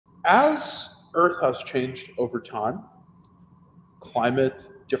As Earth has changed over time, climate,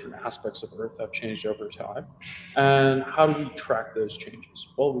 different aspects of Earth have changed over time. And how do we track those changes?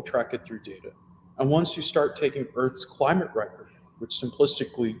 Well, we track it through data. And once you start taking Earth's climate record, which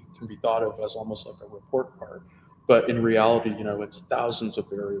simplistically can be thought of as almost like a report card, but in reality, it's thousands of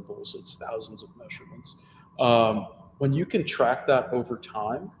variables, it's thousands of measurements. When you can track that over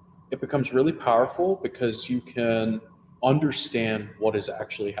time, it becomes really powerful because you can understand what is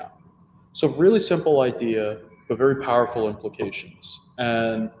actually happening. So, really simple idea, but very powerful implications.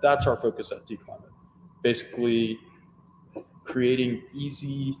 And that's our focus at dClimate. Basically, creating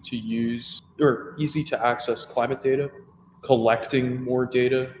easy to use or easy to access climate data, collecting more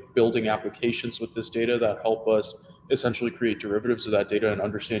data, building applications with this data that help us essentially create derivatives of that data and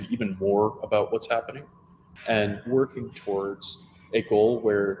understand even more about what's happening, and working towards a goal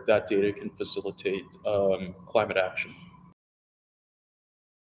where that data can facilitate climate action.